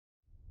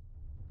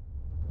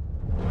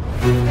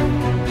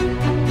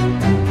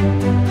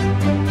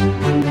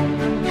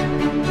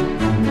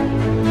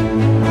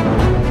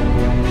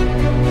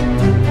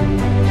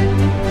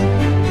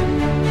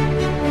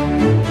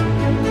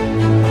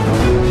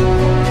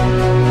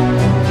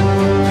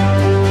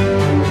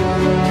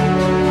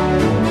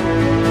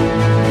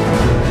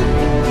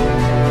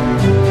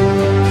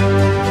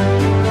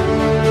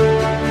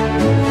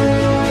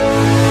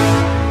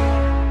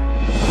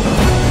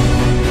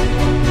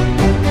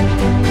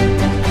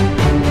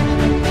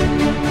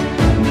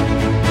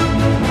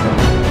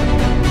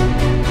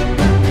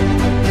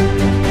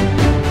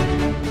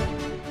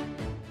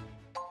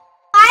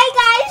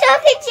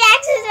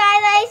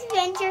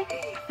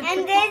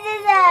And this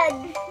is a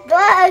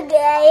bug I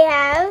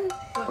have.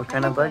 What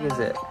kind of bug is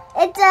it?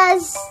 It's a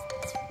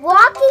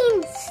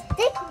walking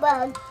stick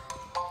bug.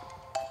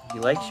 He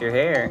likes your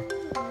hair.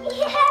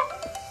 Yeah.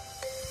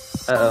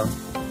 Uh-oh.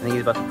 I think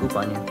he's about to poop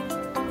on you.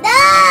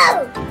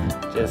 No!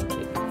 Just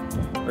kidding.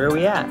 Where are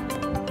we at?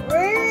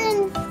 We're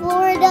in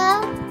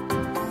Florida.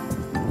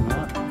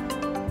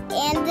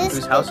 And this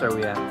Whose house are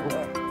we at?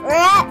 We're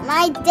at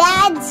my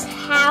dad's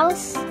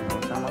house.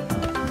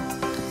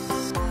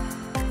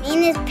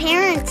 In his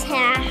parents'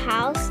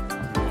 house.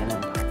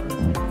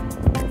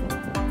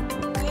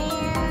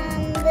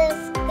 And this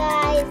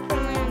guy is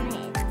drawing on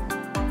it.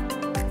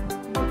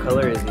 What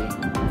color is he?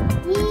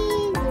 He's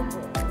a boy.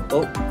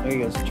 Oh, there he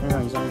goes. Turn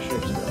around. He's on your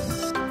shirt still.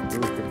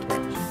 Really good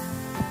catch.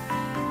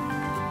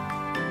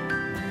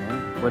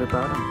 Alright. What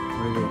about him?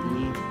 What do they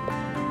eat?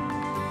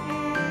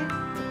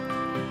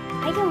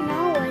 I don't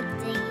know what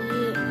they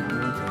eat.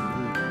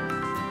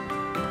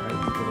 Probably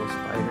little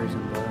spiders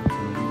and bugs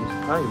and leaves.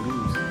 Probably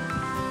leaves.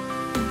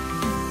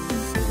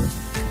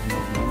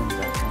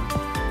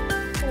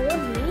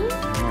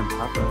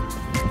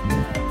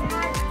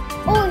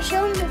 Oh,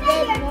 show him the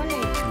dead one.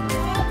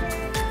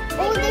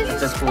 Oh, there's a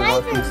That's a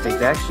walking stick.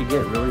 They actually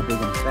get really big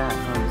and fat.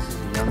 Oh, this is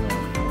a young one.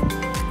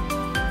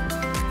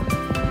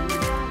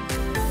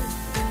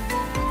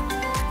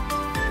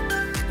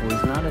 Well,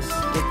 he's not a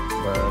stick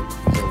bug.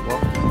 He's a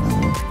walking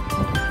stick.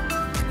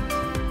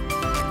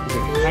 He's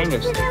a kind of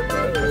stick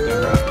bug, but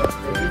they're not.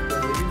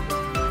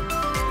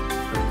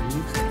 He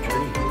leaves the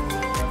tree.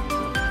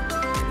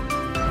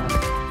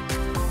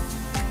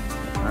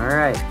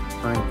 Alright.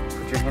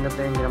 Put your hand up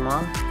there and get him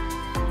off.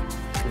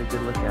 Get a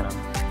good look at him.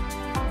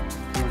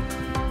 Come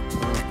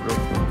on. Real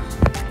close.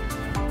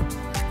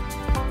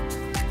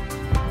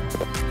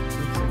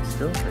 Sit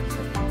still for a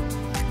second.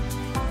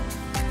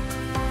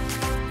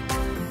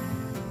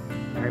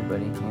 Alright,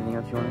 buddy. Anything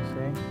else you want to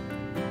say?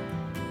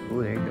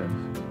 Ooh, there he goes.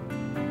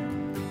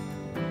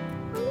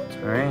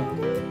 Alright.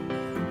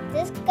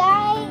 This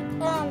guy,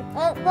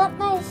 let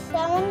my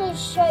son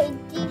show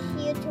this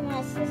here to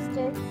my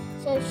sister.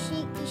 So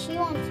she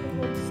wants to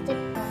hold stick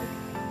bug.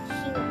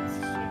 She wants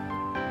to show.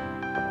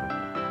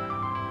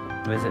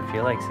 What does it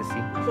feel like,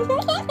 sissy? It's a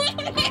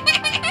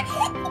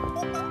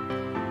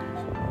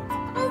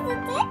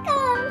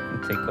tickle.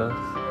 Tickles.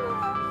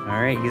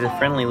 Alright, he's a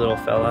friendly little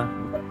fella.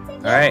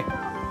 Alright,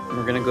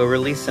 we're gonna go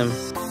release him. No.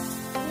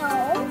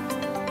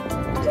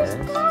 Yes.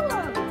 Just got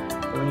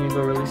him. We need to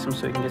go release him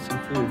so he can get some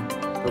food.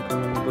 Go put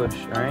him in the bush,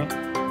 alright?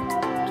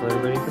 Tell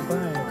everybody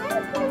goodbye. I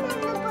put him in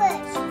the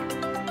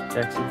bush.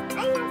 Jackson. I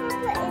never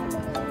put him in the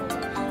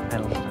bush. I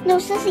don't know. No,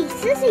 Sissy,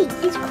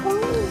 he's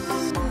calling.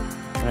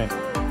 Alright.